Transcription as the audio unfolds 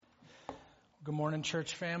Good morning,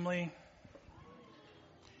 church family.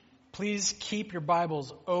 Please keep your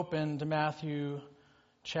Bibles open to Matthew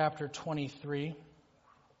chapter 23.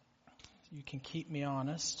 You can keep me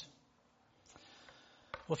honest.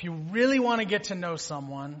 Well, if you really want to get to know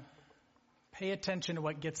someone, pay attention to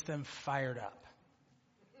what gets them fired up.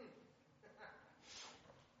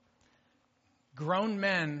 Grown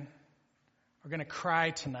men are going to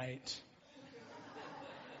cry tonight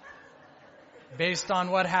based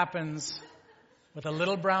on what happens with a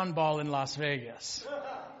little brown ball in Las Vegas,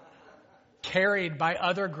 carried by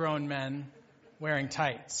other grown men wearing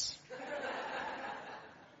tights.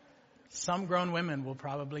 Some grown women will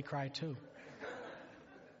probably cry too.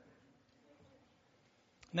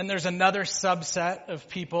 And then there's another subset of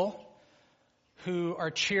people who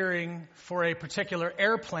are cheering for a particular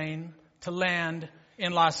airplane to land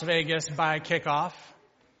in Las Vegas by kickoff.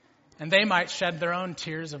 And they might shed their own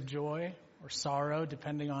tears of joy or sorrow,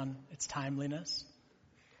 depending on its timeliness.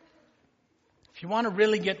 If you want to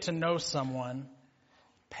really get to know someone,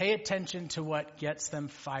 pay attention to what gets them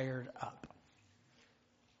fired up.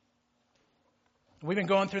 We've been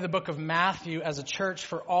going through the book of Matthew as a church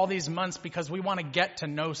for all these months because we want to get to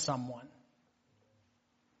know someone.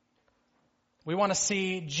 We want to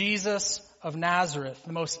see Jesus of Nazareth,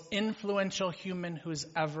 the most influential human who's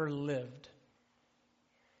ever lived.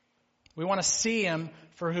 We want to see him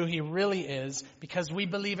for who he really is because we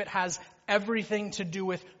believe it has everything to do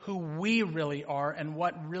with who we really are and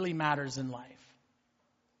what really matters in life.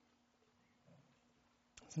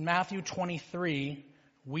 In Matthew 23,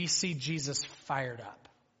 we see Jesus fired up.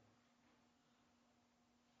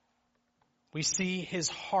 We see his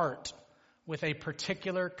heart with a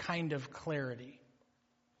particular kind of clarity.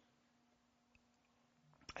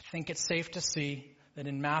 I think it's safe to say that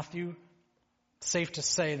in Matthew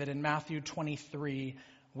 23,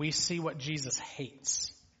 we see what Jesus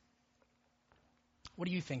hates. What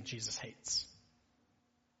do you think Jesus hates?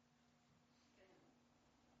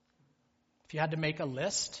 If you had to make a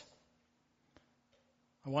list,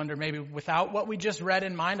 I wonder maybe without what we just read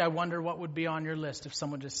in mind, I wonder what would be on your list if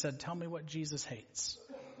someone just said, tell me what Jesus hates.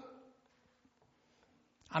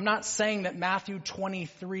 I'm not saying that Matthew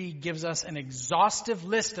 23 gives us an exhaustive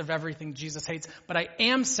list of everything Jesus hates, but I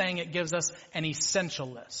am saying it gives us an essential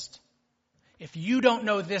list. If you don't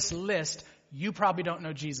know this list, you probably don't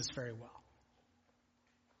know Jesus very well.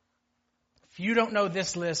 If you don't know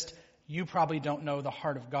this list, you probably don't know the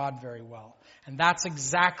heart of God very well. And that's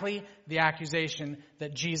exactly the accusation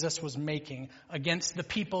that Jesus was making against the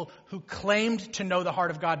people who claimed to know the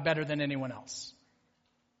heart of God better than anyone else.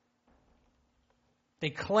 They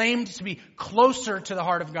claimed to be closer to the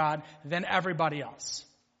heart of God than everybody else.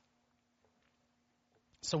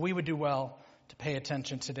 So we would do well to pay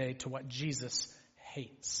attention today to what Jesus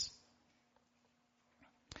hates.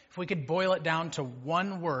 If we could boil it down to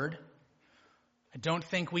one word, I don't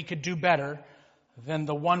think we could do better than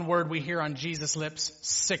the one word we hear on Jesus' lips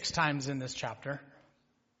 6 times in this chapter.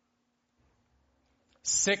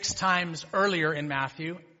 6 times earlier in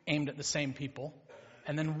Matthew, aimed at the same people.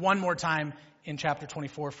 And then one more time in chapter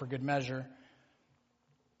 24 for good measure.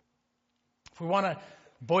 If we want to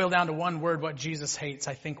boil down to one word what Jesus hates,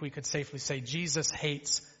 I think we could safely say Jesus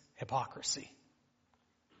hates hypocrisy.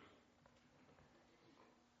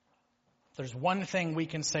 There's one thing we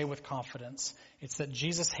can say with confidence. It's that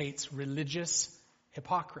Jesus hates religious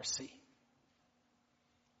hypocrisy.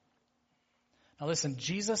 Now listen,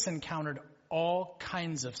 Jesus encountered all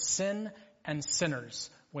kinds of sin and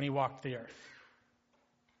sinners when he walked the earth.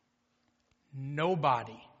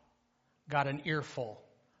 Nobody got an earful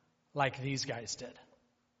like these guys did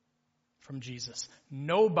from Jesus.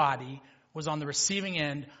 Nobody was on the receiving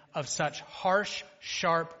end of such harsh,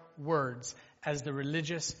 sharp words as the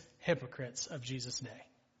religious hypocrites of Jesus' day.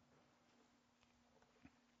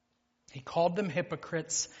 He called them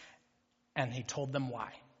hypocrites and he told them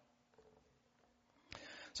why.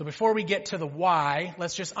 So before we get to the why,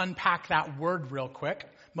 let's just unpack that word real quick.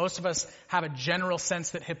 Most of us have a general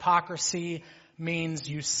sense that hypocrisy means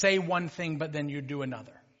you say one thing, but then you do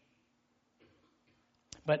another.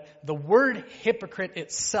 But the word hypocrite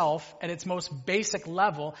itself, at its most basic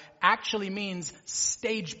level, actually means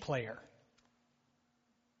stage player,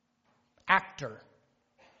 actor,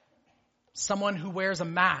 someone who wears a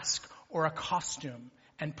mask or a costume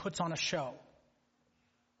and puts on a show.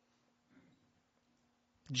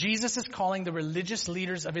 Jesus is calling the religious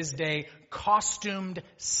leaders of his day costumed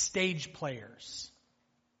stage players.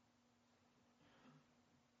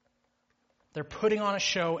 They're putting on a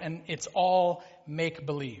show and it's all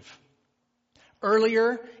make-believe.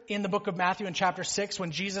 Earlier in the book of Matthew in chapter 6,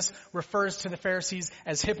 when Jesus refers to the Pharisees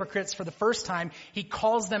as hypocrites for the first time, he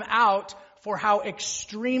calls them out for how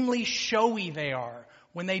extremely showy they are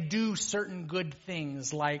when they do certain good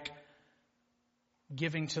things like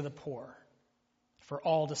giving to the poor for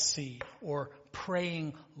all to see, or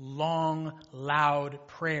praying long, loud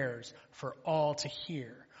prayers for all to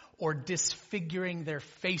hear, or disfiguring their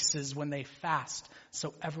faces when they fast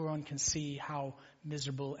so everyone can see how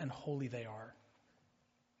miserable and holy they are.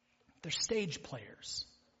 They're stage players.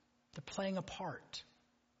 They're playing a part,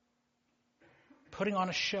 putting on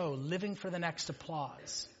a show, living for the next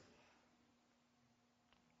applause.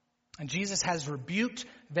 And Jesus has rebuked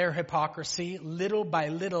their hypocrisy little by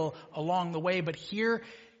little along the way. But here,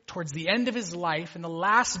 towards the end of his life, in the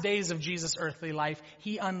last days of Jesus' earthly life,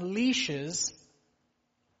 he unleashes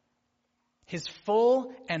his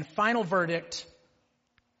full and final verdict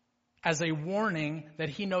as a warning that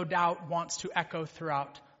he no doubt wants to echo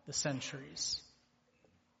throughout the centuries.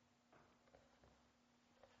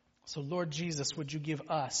 So, Lord Jesus, would you give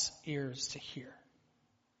us ears to hear?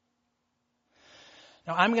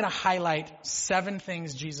 Now, I'm going to highlight 7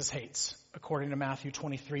 things Jesus hates, according to Matthew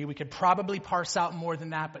 23. We could probably parse out more than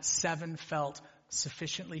that, but 7 felt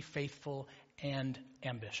sufficiently faithful and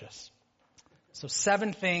ambitious. So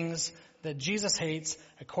 7 things that Jesus hates,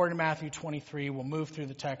 according to Matthew 23. We'll move through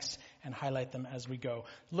the text and highlight them as we go.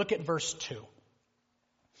 Look at verse 2.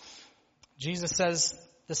 Jesus says,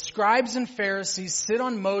 "The scribes and Pharisees sit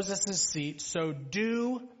on Moses' seat, so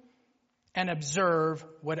do and observe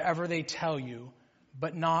whatever they tell you,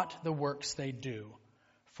 but not the works they do.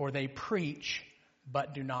 For they preach,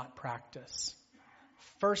 but do not practice."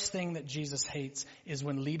 First thing that Jesus hates is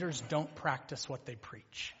when leaders don't practice what they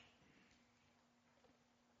preach.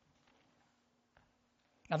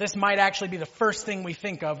 Now, this might actually be the first thing we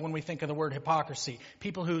think of when we think of the word hypocrisy.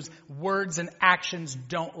 People whose words and actions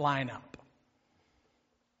don't line up.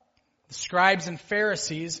 The scribes and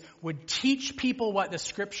Pharisees would teach people what the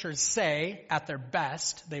scriptures say at their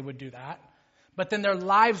best. They would do that. But then their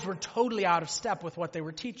lives were totally out of step with what they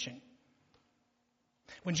were teaching.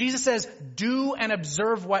 When Jesus says, do and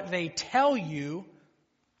observe what they tell you,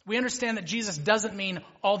 we understand that Jesus doesn't mean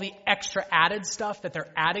all the extra added stuff that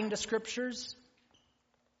they're adding to scriptures.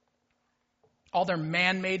 All their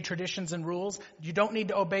man-made traditions and rules. You don't need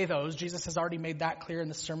to obey those. Jesus has already made that clear in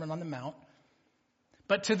the Sermon on the Mount.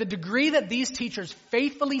 But to the degree that these teachers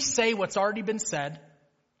faithfully say what's already been said,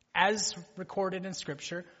 as recorded in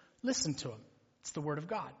Scripture, listen to them. It's the Word of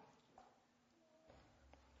God.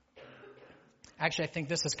 Actually, I think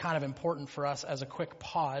this is kind of important for us as a quick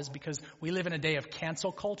pause because we live in a day of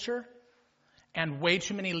cancel culture and way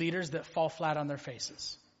too many leaders that fall flat on their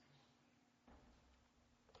faces.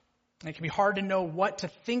 And it can be hard to know what to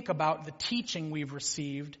think about the teaching we've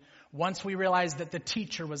received once we realize that the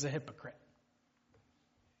teacher was a hypocrite.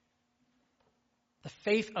 The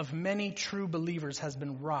faith of many true believers has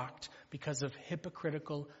been rocked because of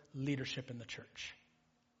hypocritical leadership in the church.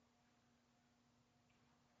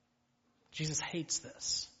 Jesus hates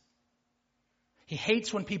this. He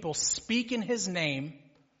hates when people speak in his name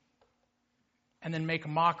and then make a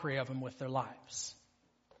mockery of him with their lives.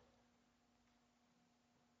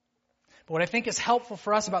 But what I think is helpful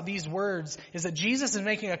for us about these words is that Jesus is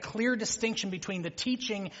making a clear distinction between the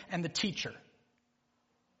teaching and the teacher.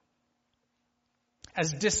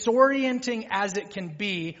 As disorienting as it can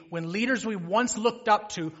be when leaders we once looked up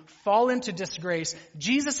to fall into disgrace,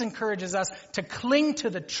 Jesus encourages us to cling to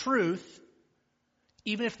the truth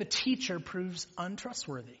even if the teacher proves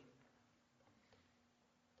untrustworthy.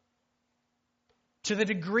 To the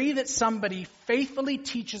degree that somebody faithfully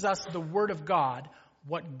teaches us the Word of God,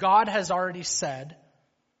 what God has already said,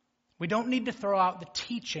 we don't need to throw out the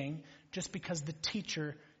teaching just because the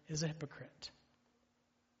teacher is a hypocrite.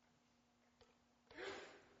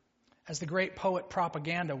 As the great poet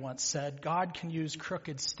Propaganda once said, God can use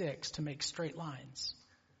crooked sticks to make straight lines.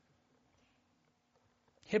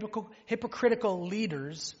 Hypocritical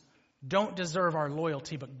leaders don't deserve our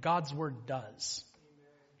loyalty, but God's word does.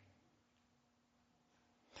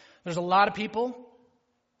 There's a lot of people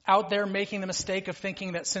out there making the mistake of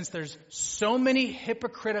thinking that since there's so many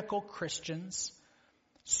hypocritical Christians,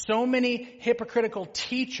 so many hypocritical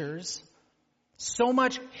teachers, so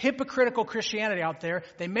much hypocritical Christianity out there,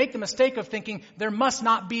 they make the mistake of thinking there must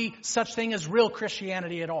not be such thing as real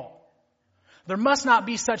Christianity at all. There must not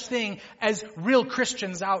be such thing as real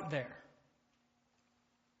Christians out there.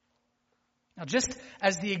 Now, just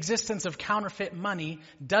as the existence of counterfeit money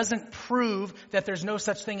doesn't prove that there's no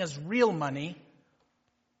such thing as real money,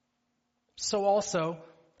 so also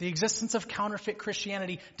the existence of counterfeit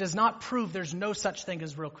Christianity does not prove there's no such thing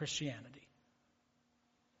as real Christianity.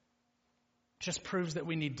 It just proves that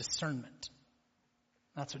we need discernment.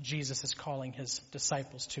 That's what Jesus is calling his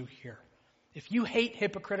disciples to here. If you hate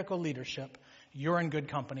hypocritical leadership, you're in good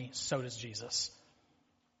company. So does Jesus.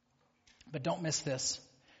 But don't miss this.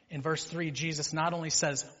 In verse 3, Jesus not only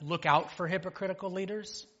says, look out for hypocritical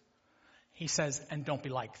leaders, he says, and don't be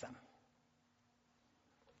like them.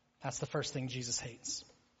 That's the first thing Jesus hates.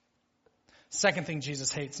 Second thing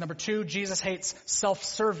Jesus hates. Number 2, Jesus hates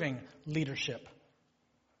self-serving leadership.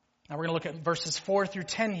 Now we're going to look at verses 4 through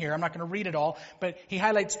 10 here. I'm not going to read it all, but he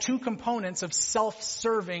highlights 2 components of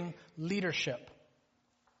self-serving leadership.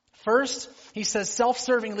 First, he says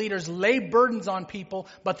self-serving leaders lay burdens on people,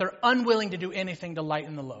 but they're unwilling to do anything to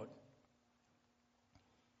lighten the load.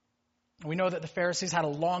 We know that the Pharisees had a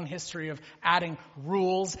long history of adding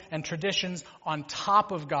rules and traditions on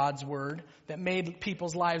top of God's word that made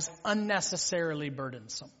people's lives unnecessarily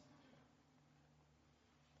burdensome.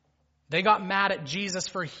 They got mad at Jesus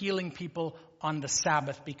for healing people on the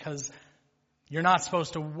Sabbath because you're not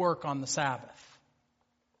supposed to work on the Sabbath.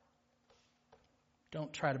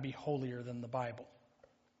 Don't try to be holier than the Bible.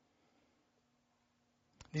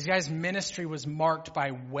 These guys' ministry was marked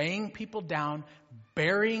by weighing people down,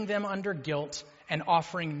 burying them under guilt, and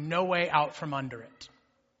offering no way out from under it.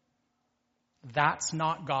 That's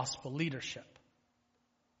not gospel leadership.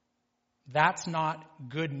 That's not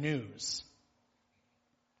good news.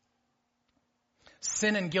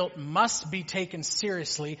 Sin and guilt must be taken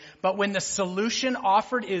seriously, but when the solution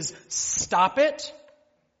offered is stop it,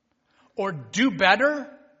 or do better,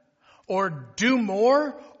 or do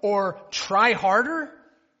more, or try harder,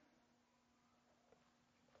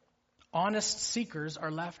 honest seekers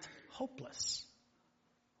are left hopeless.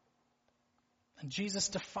 And Jesus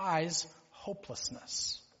defies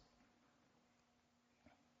hopelessness.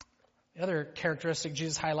 The other characteristic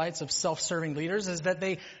Jesus highlights of self-serving leaders is that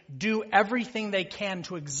they do everything they can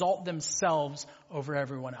to exalt themselves over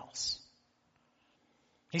everyone else.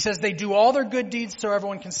 He says they do all their good deeds so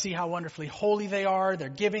everyone can see how wonderfully holy they are. They're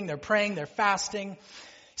giving, they're praying, they're fasting. He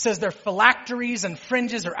says their phylacteries and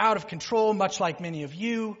fringes are out of control, much like many of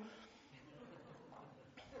you.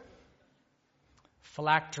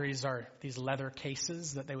 Phylacteries are these leather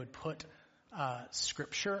cases that they would put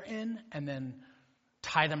scripture in and then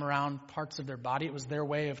tie them around parts of their body. It was their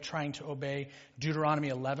way of trying to obey Deuteronomy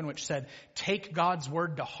 11, which said, take God's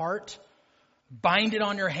word to heart, bind it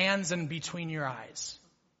on your hands and between your eyes.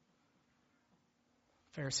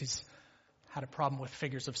 Pharisees had a problem with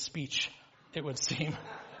figures of speech, it would seem.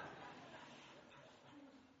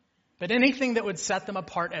 But anything that would set them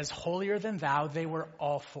apart as holier than thou, they were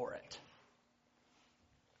all for it.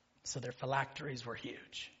 So their phylacteries were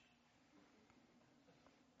huge.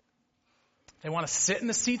 They want to sit in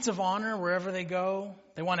the seats of honor wherever they go.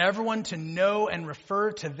 They want everyone to know and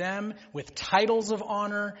refer to them with titles of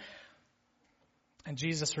honor. And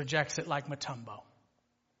Jesus rejects it like Matumbo.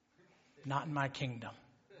 Not in my kingdom.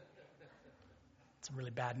 It's a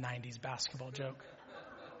really bad 90s basketball joke.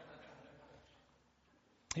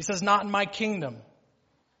 He says, not in my kingdom.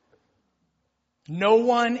 No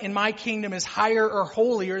one in my kingdom is higher or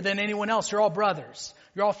holier than anyone else. You're all brothers.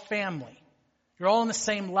 You're all family. You're all on the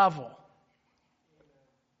same level.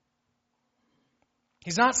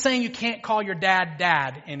 He's not saying you can't call your dad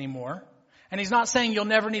dad anymore. And he's not saying you'll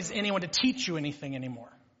never need anyone to teach you anything anymore.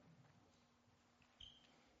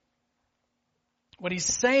 What he's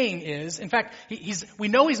saying is, in fact, we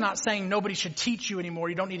know he's not saying nobody should teach you anymore.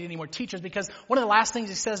 You don't need any more teachers, because one of the last things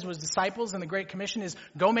he says to his disciples in the Great Commission is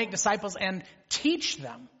go make disciples and teach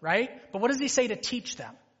them, right? But what does he say to teach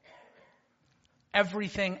them?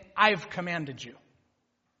 Everything I've commanded you.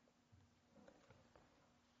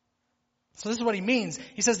 So this is what he means.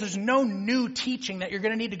 He says there's no new teaching that you're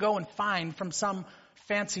going to need to go and find from some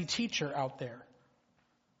fancy teacher out there.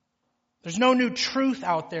 There's no new truth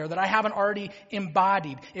out there that I haven't already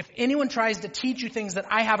embodied. If anyone tries to teach you things that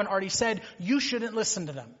I haven't already said, you shouldn't listen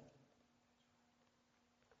to them.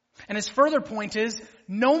 And his further point is,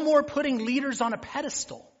 no more putting leaders on a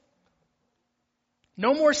pedestal.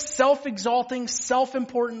 No more self-exalting,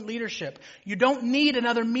 self-important leadership. You don't need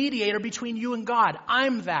another mediator between you and God.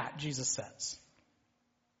 I'm that, Jesus says.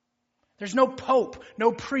 There's no pope,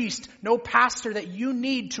 no priest, no pastor that you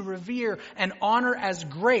need to revere and honor as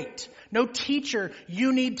great. No teacher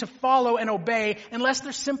you need to follow and obey unless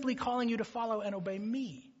they're simply calling you to follow and obey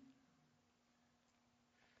me.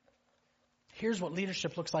 Here's what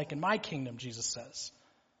leadership looks like in my kingdom, Jesus says.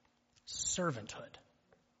 Servanthood.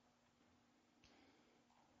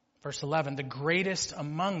 Verse 11, the greatest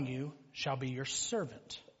among you shall be your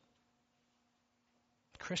servant.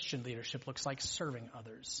 Christian leadership looks like serving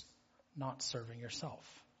others, not serving yourself.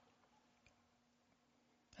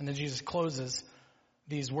 And then Jesus closes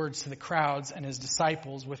these words to the crowds and his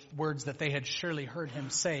disciples with words that they had surely heard him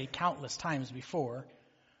say countless times before.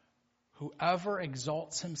 Whoever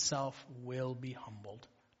exalts himself will be humbled,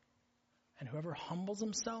 and whoever humbles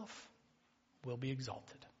himself will be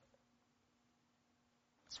exalted.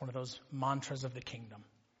 It's one of those mantras of the kingdom.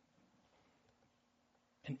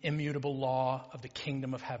 An immutable law of the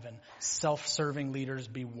kingdom of heaven. Self-serving leaders,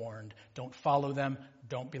 be warned. Don't follow them.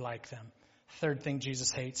 Don't be like them. Third thing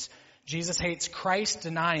Jesus hates. Jesus hates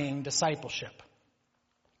Christ-denying discipleship.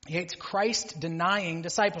 He hates Christ-denying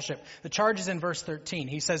discipleship. The charge is in verse 13.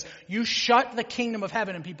 He says, you shut the kingdom of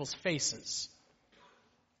heaven in people's faces.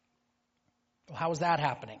 Well, how is that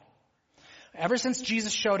happening? Ever since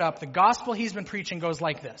Jesus showed up, the gospel he's been preaching goes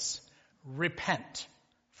like this. Repent,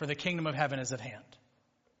 for the kingdom of heaven is at hand.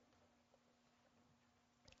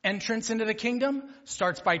 Entrance into the kingdom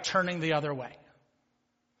starts by turning the other way.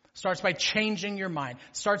 Starts by changing your mind.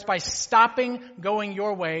 Starts by stopping going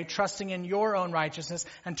your way, trusting in your own righteousness,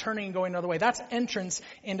 and turning and going the other way. That's entrance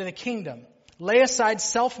into the kingdom. Lay aside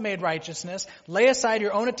self-made righteousness. Lay aside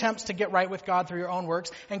your own attempts to get right with God through your own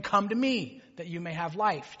works, and come to me that you may have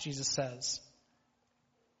life, Jesus says.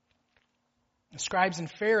 The scribes and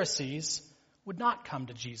Pharisees would not come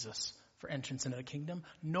to Jesus for entrance into the kingdom,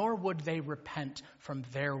 nor would they repent from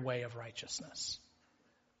their way of righteousness.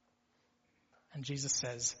 And Jesus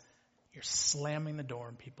says, you're slamming the door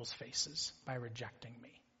in people's faces by rejecting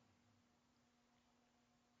me.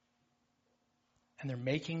 And they're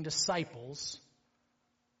making disciples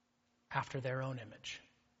after their own image.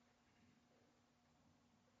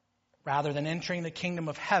 Rather than entering the kingdom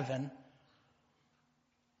of heaven,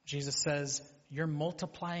 Jesus says, you're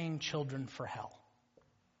multiplying children for hell.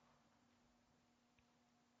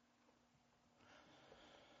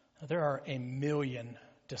 There are a million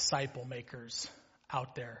disciple makers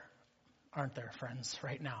out there, aren't there, friends,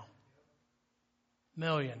 right now?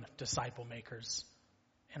 Million disciple makers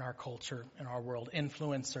in our culture, in our world.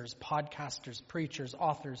 Influencers, podcasters, preachers,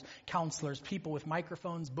 authors, counselors, people with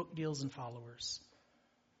microphones, book deals, and followers.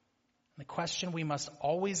 The question we must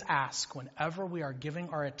always ask whenever we are giving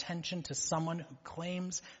our attention to someone who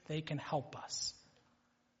claims they can help us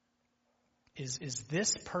is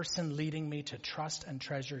this person leading me to trust and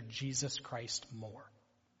treasure Jesus Christ more?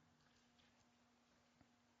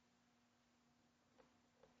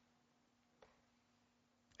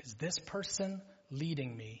 Is this person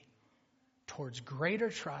leading me towards greater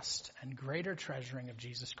trust and greater treasuring of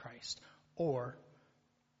Jesus Christ? Or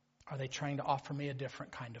are they trying to offer me a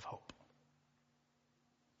different kind of hope?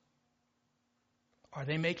 Are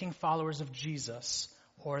they making followers of Jesus,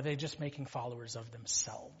 or are they just making followers of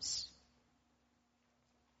themselves?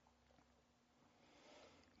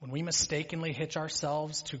 When we mistakenly hitch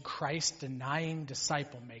ourselves to Christ-denying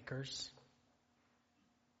disciple makers,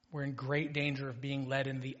 we're in great danger of being led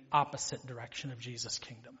in the opposite direction of Jesus'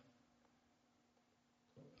 kingdom.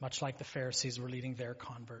 Much like the Pharisees were leading their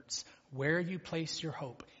converts. Where you place your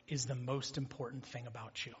hope is the most important thing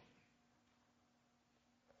about you.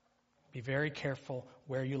 Be very careful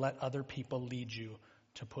where you let other people lead you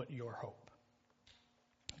to put your hope.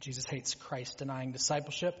 Jesus hates Christ-denying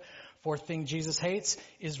discipleship. Fourth thing Jesus hates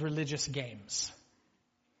is religious games.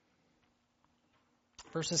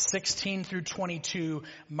 Verses 16 through 22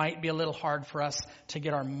 might be a little hard for us to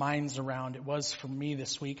get our minds around. It was for me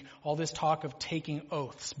this week. All this talk of taking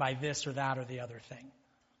oaths by this or that or the other thing.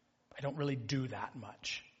 I don't really do that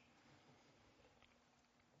much.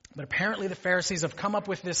 But apparently the Pharisees have come up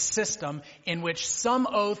with this system in which some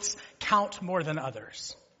oaths count more than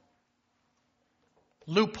others.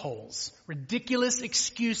 Loopholes, ridiculous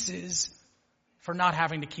excuses for not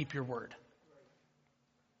having to keep your word.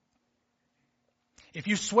 If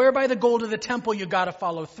you swear by the gold of the temple, you got to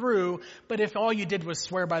follow through. But if all you did was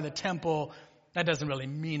swear by the temple, that doesn't really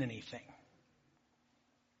mean anything.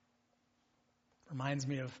 Reminds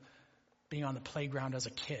me of being on the playground as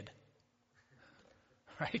a kid.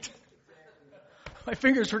 Right? My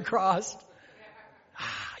fingers were crossed.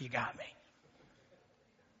 You got me.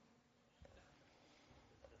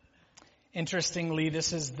 Interestingly,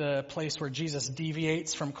 this is the place where Jesus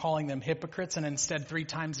deviates from calling them hypocrites, and instead 3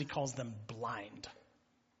 times he calls them blind.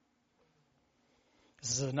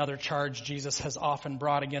 This is another charge Jesus has often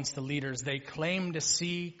brought against the leaders. They claim to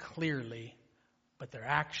see clearly, but they're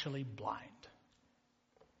actually blind.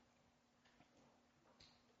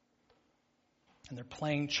 And they're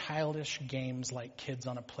playing childish games like kids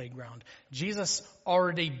on a playground. Jesus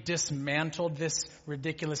already dismantled this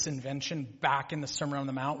ridiculous invention back in the Sermon on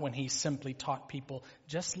the Mount when he simply taught people,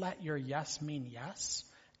 just let your yes mean yes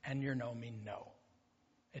and your no mean no.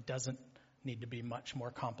 It doesn't need to be much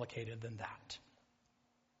more complicated than that.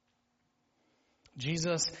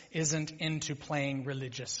 Jesus isn't into playing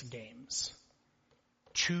religious games.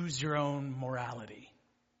 Choose your own morality.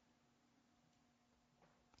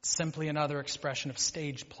 It's simply another expression of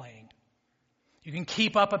stage playing. You can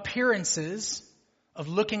keep up appearances of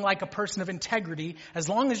looking like a person of integrity as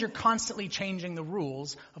long as you're constantly changing the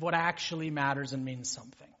rules of what actually matters and means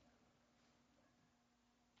something.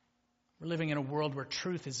 We're living in a world where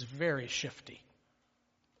truth is very shifty.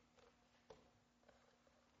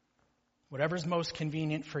 Whatever's most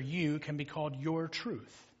convenient for you can be called your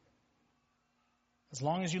truth. As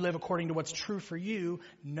long as you live according to what's true for you,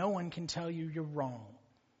 no one can tell you you're wrong.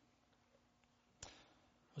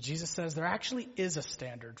 Well, Jesus says there actually is a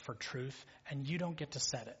standard for truth, and you don't get to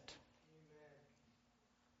set it.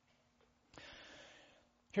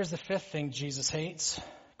 Here's the fifth thing Jesus hates,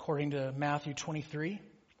 according to Matthew 23.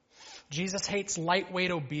 Jesus hates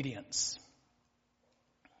lightweight obedience.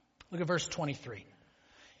 Look at verse 23.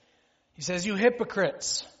 He says, "You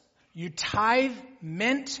hypocrites, you tithe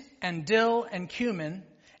mint and dill and cumin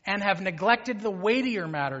and have neglected the weightier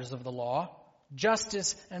matters of the law,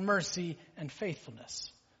 justice and mercy and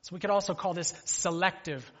faithfulness." So we could also call this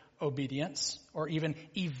selective obedience or even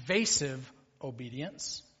evasive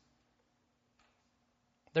obedience.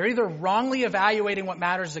 They're either wrongly evaluating what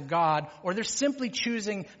matters to God, or they're simply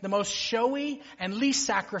choosing the most showy and least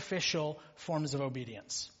sacrificial forms of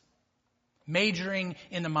obedience. Majoring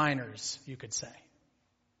in the minors, you could say.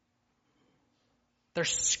 They're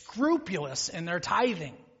scrupulous in their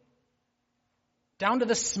tithing, down to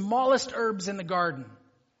the smallest herbs in the garden.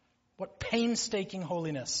 What painstaking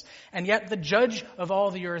holiness. And yet the judge of all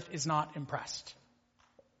the earth is not impressed.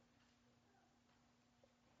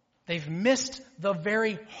 They've missed the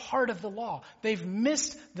very heart of the law. They've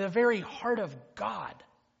missed the very heart of God.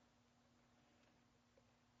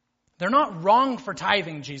 They're not wrong for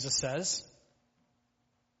tithing, Jesus says.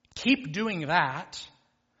 Keep doing that.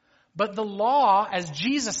 But the law, as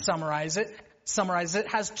Jesus summarizes it,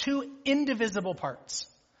 has two indivisible parts.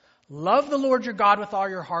 Love the Lord your God with all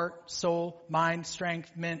your heart, soul, mind,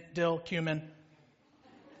 strength, mint, dill, cumin.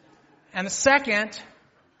 And the second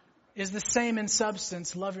is the same in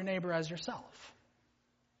substance. Love your neighbor as yourself.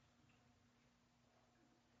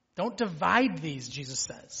 Don't divide these, Jesus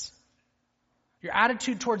says. Your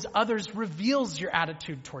attitude towards others reveals your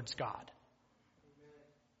attitude towards God.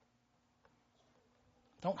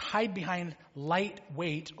 Don't hide behind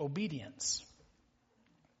lightweight obedience.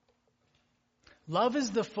 Love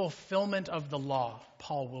is the fulfillment of the law,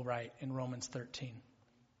 Paul will write in Romans 13.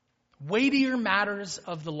 Weightier matters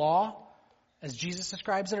of the law, as Jesus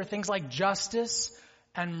describes it, are things like justice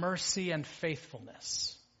and mercy and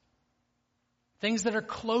faithfulness. Things that are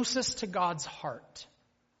closest to God's heart.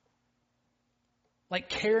 Like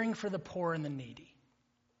caring for the poor and the needy.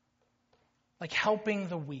 Like helping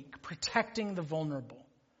the weak, protecting the vulnerable.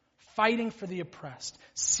 Fighting for the oppressed,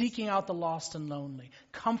 seeking out the lost and lonely,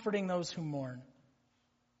 comforting those who mourn.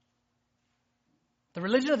 The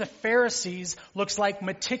religion of the Pharisees looks like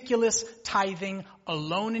meticulous tithing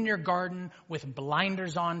alone in your garden with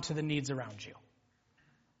blinders on to the needs around you.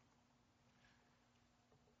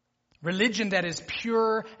 Religion that is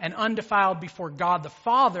pure and undefiled before God the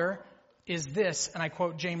Father is this, and I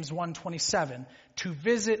quote James 1:27, to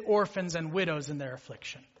visit orphans and widows in their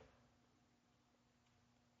affliction.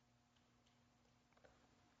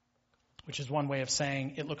 Which is one way of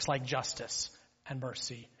saying it looks like justice and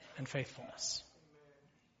mercy and faithfulness.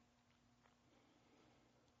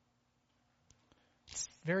 It's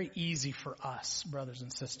very easy for us, brothers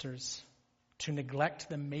and sisters, to neglect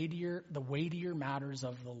the weightier matters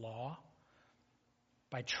of the law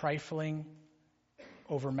by trifling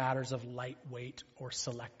over matters of lightweight or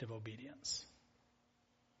selective obedience.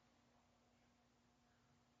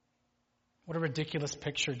 What a ridiculous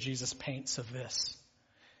picture Jesus paints of this.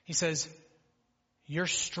 He says, you're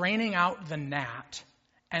straining out the gnat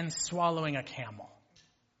and swallowing a camel.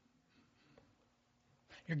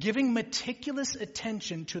 You're giving meticulous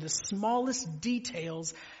attention to the smallest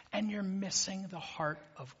details, and you're missing the heart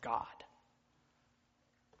of God.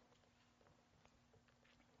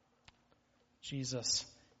 Jesus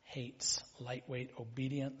hates lightweight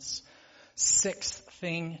obedience. Sixth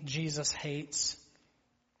thing Jesus hates.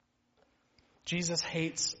 Jesus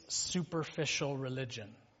hates superficial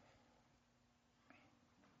religion.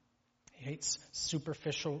 He hates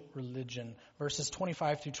superficial religion. Verses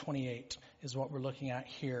 25 through 28 is what we're looking at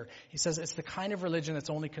here. He says it's the kind of religion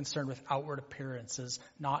that's only concerned with outward appearances,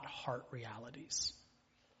 not heart realities.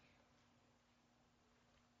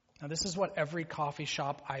 Now, this is what every coffee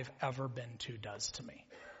shop I've ever been to does to me.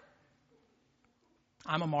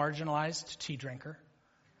 I'm a marginalized tea drinker.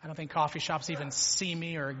 I don't think coffee shops even see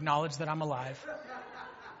me or acknowledge that I'm alive.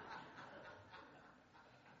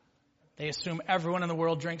 They assume everyone in the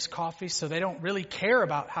world drinks coffee, so they don't really care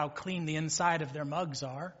about how clean the inside of their mugs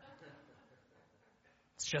are.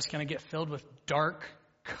 It's just going to get filled with dark,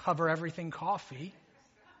 cover-everything coffee.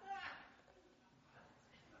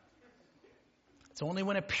 It's only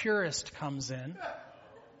when a purist comes in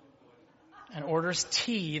and orders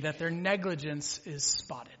tea that their negligence is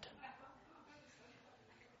spotted.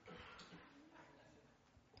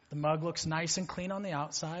 The mug looks nice and clean on the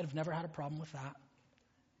outside. I've never had a problem with that.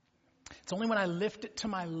 It's only when I lift it to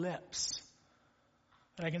my lips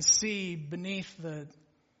that I can see beneath the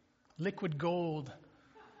liquid gold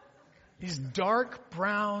these dark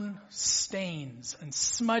brown stains and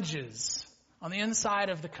smudges on the inside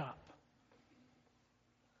of the cup.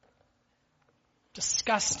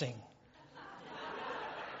 Disgusting.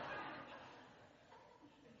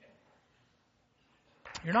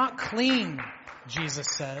 You're not clean, Jesus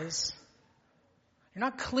says. You're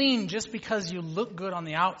not clean just because you look good on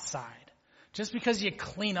the outside, just because you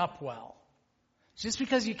clean up well, just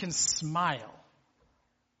because you can smile.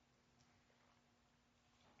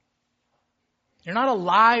 You're not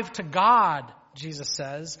alive to God, Jesus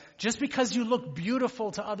says, just because you look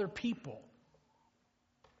beautiful to other people.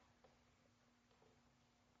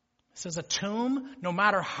 It says a tomb, no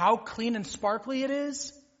matter how clean and sparkly it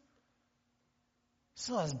is,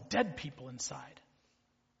 still has dead people inside.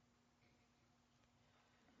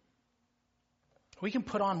 We can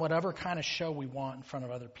put on whatever kind of show we want in front of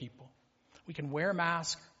other people. We can wear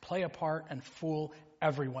masks, play a part, and fool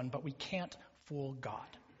everyone, but we can't fool God.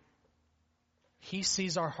 He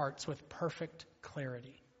sees our hearts with perfect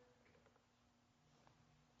clarity.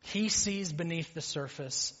 He sees beneath the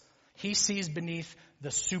surface. He sees beneath the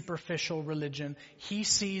superficial religion. He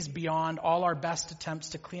sees beyond all our best attempts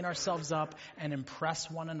to clean ourselves up and impress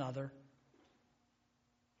one another,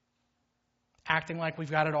 acting like we've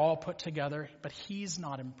got it all put together, but He's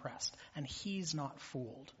not impressed and He's not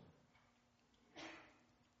fooled.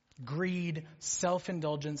 Greed,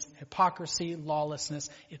 self-indulgence, hypocrisy,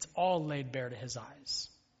 lawlessness, it's all laid bare to His eyes.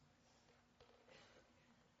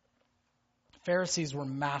 Pharisees were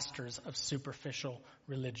masters of superficial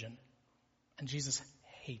religion, and Jesus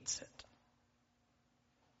hates it.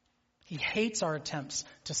 He hates our attempts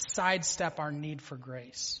to sidestep our need for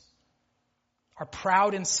grace, our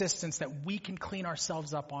proud insistence that we can clean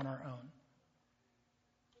ourselves up on our own.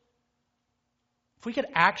 If we could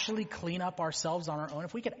actually clean up ourselves on our own,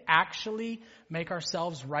 if we could actually make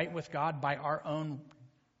ourselves right with God by our own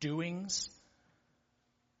doings,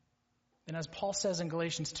 then as Paul says in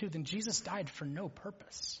Galatians 2, then Jesus died for no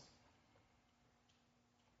purpose.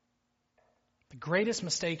 The greatest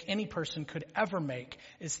mistake any person could ever make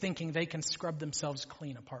is thinking they can scrub themselves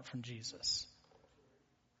clean apart from Jesus.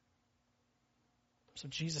 So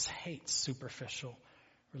Jesus hates superficial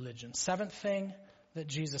religion. Seventh thing that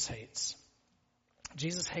Jesus hates.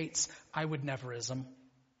 Jesus hates I would neverism.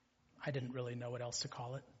 I didn't really know what else to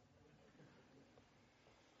call it.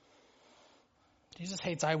 Jesus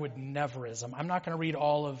hates I would neverism. I'm not going to read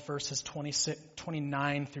all of verses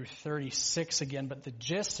 29 through 36 again, but the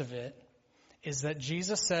gist of it is that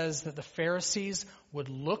Jesus says that the Pharisees would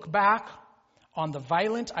look back on the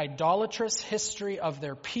violent, idolatrous history of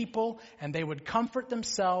their people, and they would comfort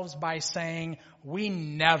themselves by saying, we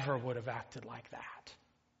never would have acted like that.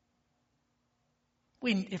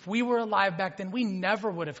 If we were alive back then, we never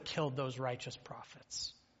would have killed those righteous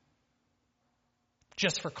prophets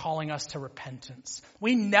just for calling us to repentance.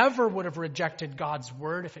 We never would have rejected God's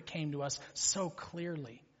word if it came to us so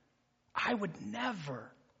clearly. I would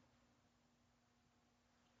never.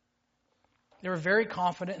 They were very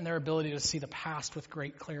confident in their ability to see the past with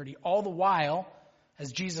great clarity. All the while,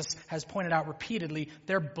 as Jesus has pointed out repeatedly,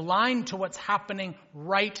 they're blind to what's happening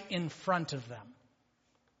right in front of them.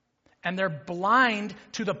 And they're blind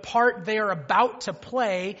to the part they are about to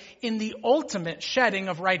play in the ultimate shedding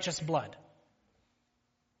of righteous blood.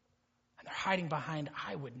 And they're hiding behind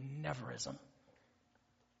I would neverism.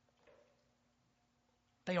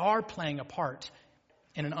 They are playing a part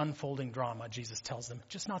in an unfolding drama, Jesus tells them,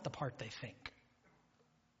 just not the part they think.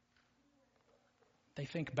 They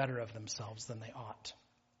think better of themselves than they ought.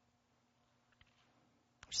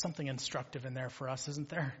 There's something instructive in there for us, isn't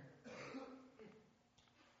there?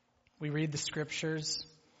 We read the scriptures.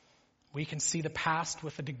 We can see the past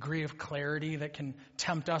with a degree of clarity that can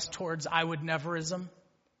tempt us towards I would neverism,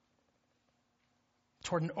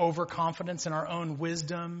 toward an overconfidence in our own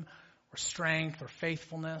wisdom or strength or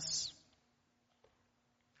faithfulness.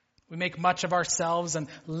 We make much of ourselves and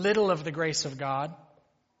little of the grace of God,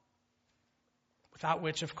 with without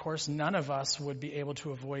which, of course, none of us would be able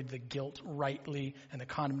to avoid the guilt rightly and the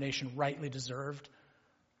condemnation rightly deserved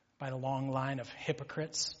by the long line of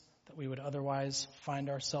hypocrites that we would otherwise find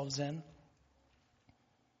ourselves in.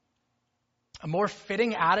 A more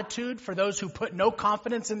fitting attitude for those who put no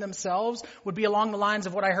confidence in themselves would be along the lines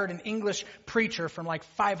of what I heard an English preacher from like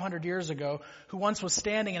 500 years ago who once was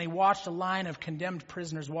standing and he watched a line of condemned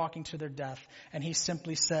prisoners walking to their death, and he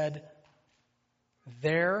simply said,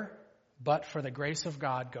 "There, but for the grace of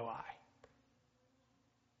God, go I."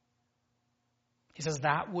 He says,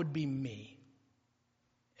 that would be me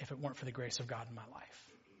if it weren't for the grace of God in my life.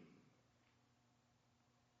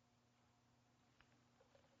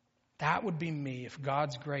 That would be me if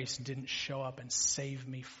God's grace didn't show up and save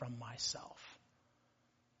me from myself.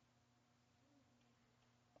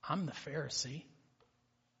 I'm the Pharisee.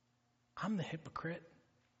 I'm the hypocrite.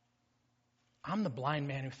 I'm the blind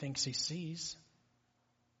man who thinks he sees.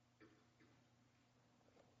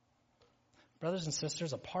 Brothers and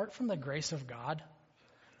sisters, apart from the grace of God,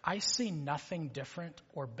 I see nothing different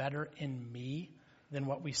or better in me than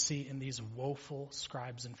what we see in these woeful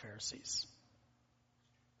scribes and Pharisees.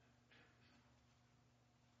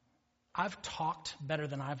 I've talked better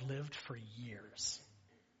than I've lived for years.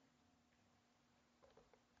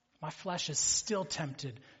 My flesh is still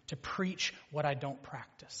tempted to preach what I don't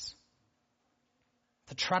practice,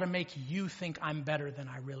 to try to make you think I'm better than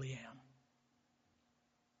I really am.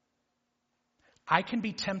 I can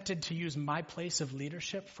be tempted to use my place of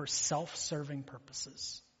leadership for self-serving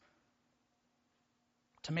purposes,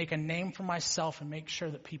 to make a name for myself and make sure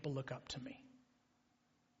that people look up to me.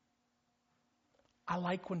 I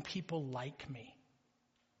like when people like me.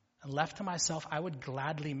 And left to myself, I would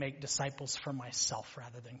gladly make disciples for myself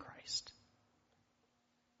rather than Christ.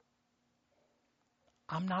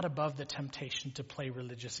 I'm not above the temptation to play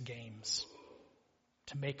religious games,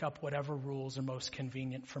 to make up whatever rules are most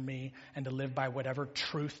convenient for me, and to live by whatever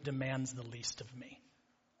truth demands the least of me.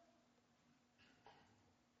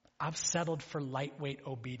 I've settled for lightweight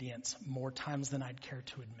obedience more times than I'd care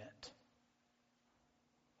to admit.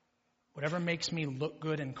 Whatever makes me look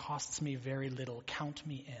good and costs me very little, count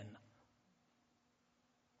me in.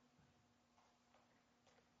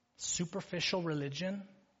 Superficial religion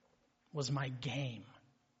was my game.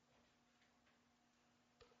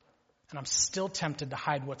 And I'm still tempted to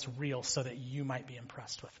hide what's real so that you might be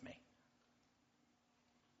impressed with me.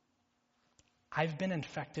 I've been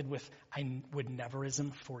infected with I would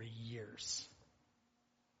neverism for years.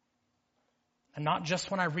 And not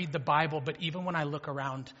just when I read the Bible, but even when I look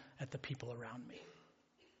around at the people around me.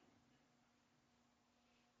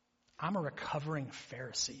 I'm a recovering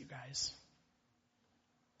Pharisee, you guys.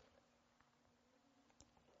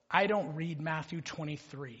 I don't read Matthew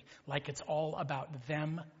 23 like it's all about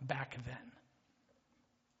them back then.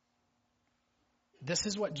 This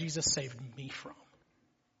is what Jesus saved me from.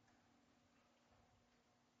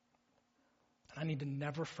 And I need to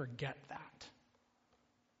never forget that.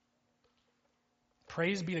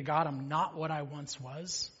 Praise be to God, I'm not what I once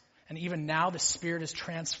was. And even now the Spirit is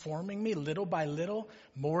transforming me little by little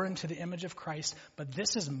more into the image of Christ. But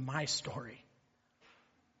this is my story.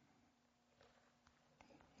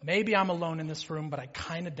 Maybe I'm alone in this room, but I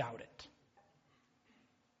kind of doubt it.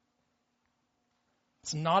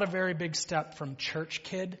 It's not a very big step from church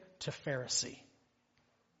kid to Pharisee.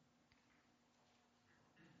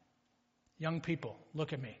 Young people,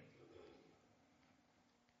 look at me.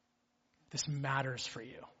 This matters for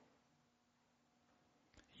you.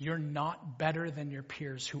 You're not better than your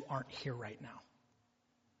peers who aren't here right now.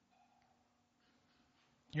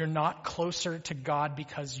 You're not closer to God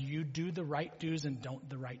because you do the right do's and don't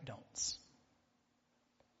the right don'ts.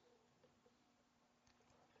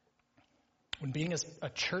 When being a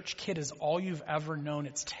church kid is all you've ever known,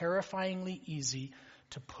 it's terrifyingly easy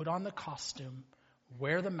to put on the costume,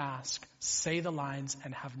 wear the mask, say the lines,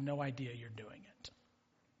 and have no idea you're doing it.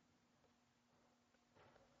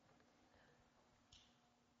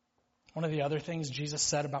 One of the other things Jesus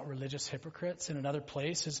said about religious hypocrites in another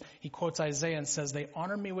place is he quotes Isaiah and says, "They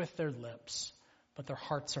honor me with their lips, but their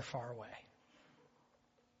hearts are far away."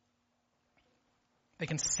 They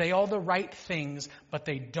can say all the right things, but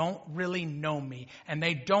they don't really know me, and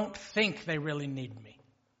they don't think they really need me.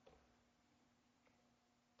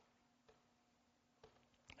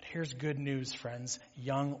 But here's good news, friends,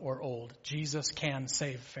 young or old. Jesus can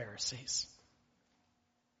save Pharisees.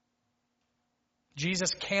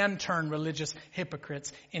 Jesus can turn religious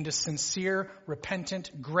hypocrites into sincere,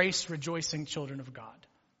 repentant, grace-rejoicing children of God.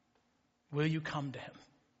 Will you come to him?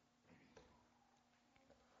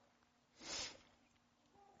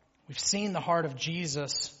 We've seen the heart of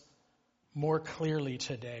Jesus more clearly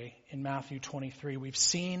today in Matthew 23. We've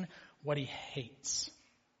seen what he hates.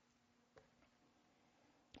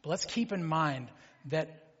 But let's keep in mind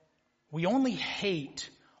that we only hate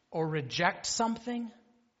or reject something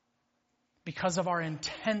because of our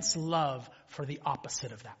intense love for the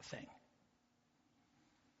opposite of that thing.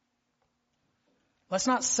 Let's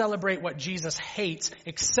not celebrate what Jesus hates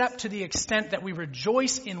except to the extent that we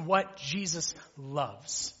rejoice in what Jesus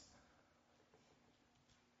loves.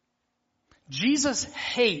 Jesus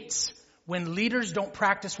hates when leaders don't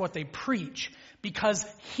practice what they preach because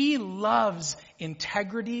he loves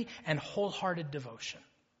integrity and wholehearted devotion.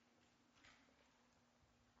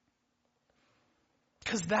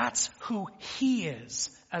 Because that's who he is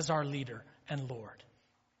as our leader and Lord.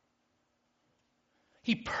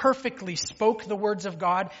 He perfectly spoke the words of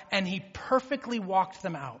God and he perfectly walked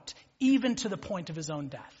them out, even to the point of his own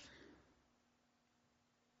death.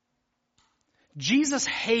 Jesus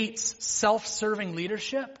hates self-serving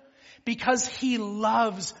leadership because he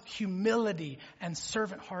loves humility and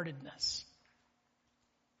servant-heartedness.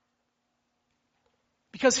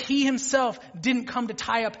 Because he himself didn't come to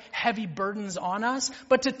tie up heavy burdens on us,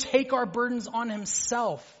 but to take our burdens on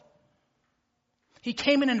himself. He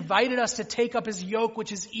came and invited us to take up his yoke,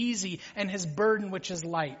 which is easy, and his burden, which is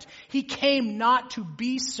light. He came not to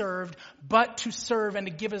be served, but to serve and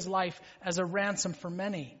to give his life as a ransom for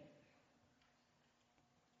many.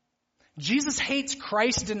 Jesus hates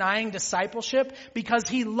Christ-denying discipleship because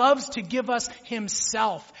he loves to give us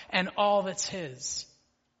himself and all that's his.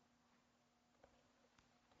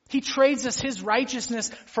 He trades us his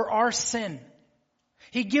righteousness for our sin.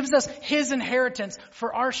 He gives us his inheritance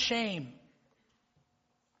for our shame.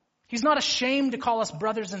 He's not ashamed to call us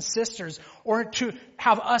brothers and sisters or to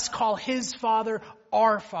have us call his Father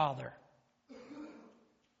our Father.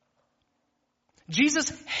 Jesus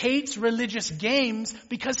hates religious games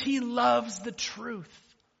because he loves the truth.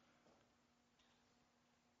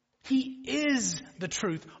 He is the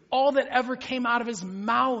truth. All that ever came out of his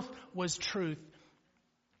mouth was truth.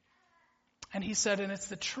 And he said, and it's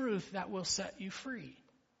the truth that will set you free.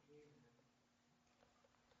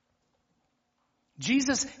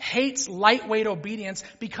 Jesus hates lightweight obedience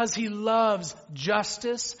because he loves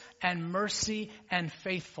justice and mercy and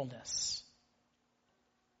faithfulness.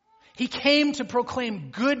 He came to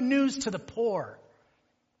proclaim good news to the poor,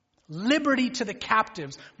 liberty to the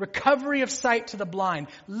captives, recovery of sight to the blind,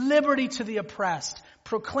 liberty to the oppressed,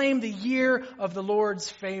 proclaim the year of the Lord's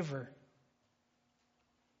favor.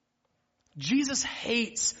 Jesus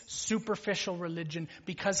hates superficial religion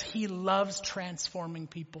because he loves transforming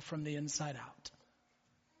people from the inside out.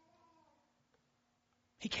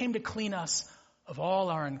 He came to clean us of all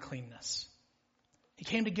our uncleanness. He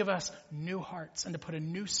came to give us new hearts and to put a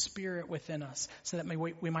new spirit within us so that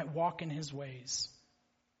we might walk in his ways.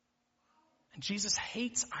 And Jesus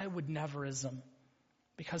hates I would neverism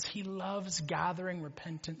because he loves gathering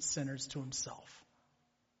repentant sinners to himself.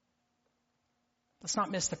 Let's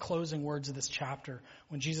not miss the closing words of this chapter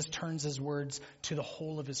when Jesus turns his words to the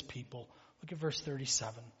whole of his people. Look at verse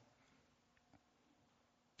 37.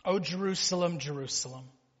 O Jerusalem, Jerusalem,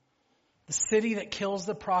 the city that kills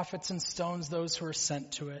the prophets and stones those who are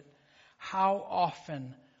sent to it. How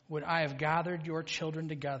often would I have gathered your children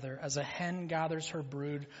together as a hen gathers her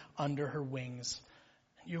brood under her wings,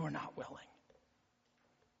 and you are not willing.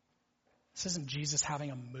 This isn't Jesus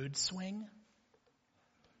having a mood swing.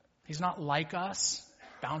 He's not like us,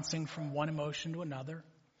 bouncing from one emotion to another.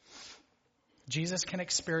 Jesus can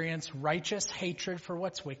experience righteous hatred for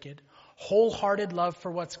what's wicked, wholehearted love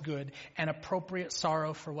for what's good, and appropriate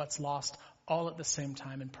sorrow for what's lost, all at the same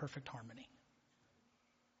time in perfect harmony.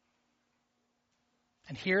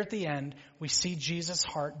 And here at the end, we see Jesus'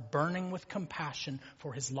 heart burning with compassion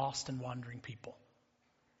for his lost and wandering people.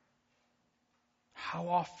 How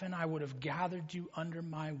often I would have gathered you under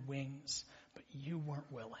my wings, but you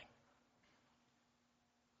weren't willing.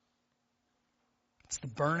 It's the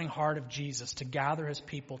burning heart of Jesus to gather his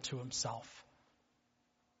people to himself.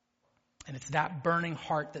 And it's that burning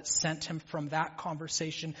heart that sent him from that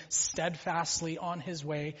conversation steadfastly on his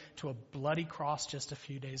way to a bloody cross just a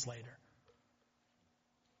few days later.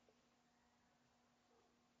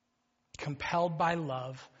 Compelled by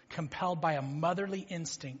love, compelled by a motherly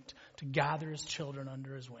instinct to gather his children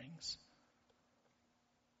under his wings.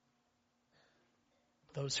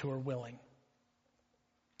 Those who are willing.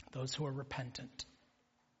 Those who are repentant.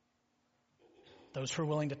 Those who are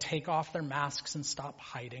willing to take off their masks and stop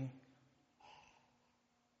hiding.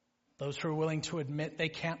 Those who are willing to admit they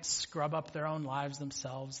can't scrub up their own lives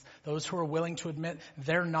themselves. Those who are willing to admit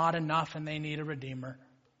they're not enough and they need a redeemer.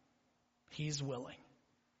 He's willing.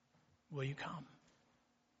 Will you come?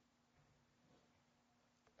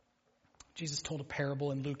 Jesus told a parable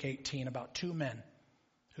in Luke 18 about two men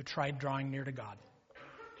who tried drawing near to God.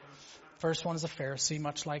 First one is a Pharisee,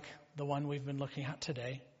 much like the one we've been looking at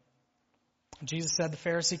today. Jesus said the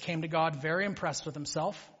Pharisee came to God very impressed with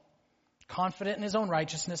himself, confident in his own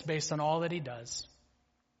righteousness based on all that he does.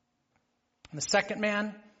 And the second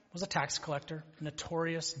man was a tax collector, a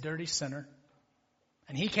notorious, dirty sinner.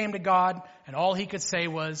 And he came to God, and all he could say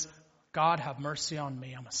was, God, have mercy on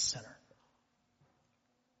me, I'm a sinner.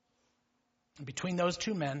 And between those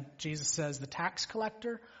two men, Jesus says the tax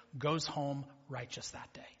collector goes home righteous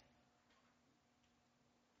that day.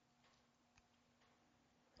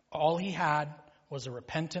 All he had was a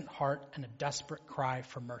repentant heart and a desperate cry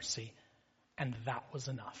for mercy, and that was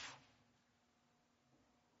enough.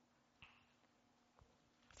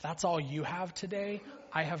 If that's all you have today,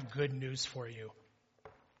 I have good news for you.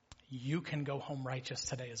 You can go home righteous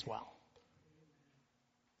today as well.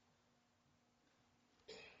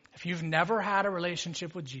 If you've never had a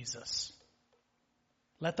relationship with Jesus,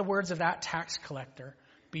 let the words of that tax collector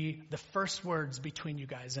be the first words between you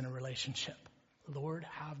guys in a relationship. Lord,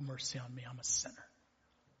 have mercy on me, I'm a sinner.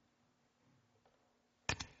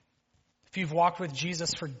 If you've walked with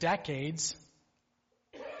Jesus for decades,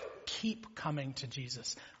 keep coming to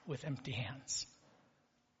Jesus with empty hands.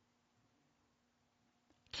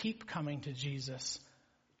 Keep coming to Jesus,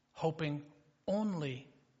 hoping only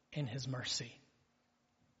in his mercy,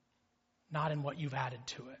 not in what you've added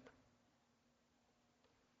to it.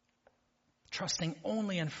 Trusting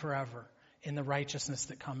only and forever in the righteousness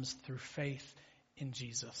that comes through faith in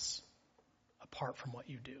Jesus, apart from what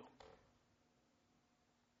you do.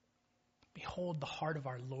 Behold the heart of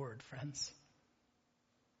our Lord, friends.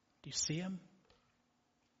 Do you see him?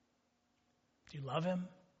 Do you love him?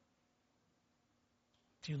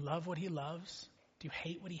 Do you love what he loves? Do you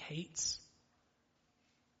hate what he hates?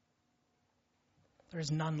 There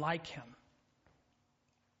is none like him.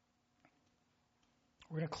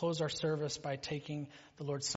 We're going to close our service by taking the Lord's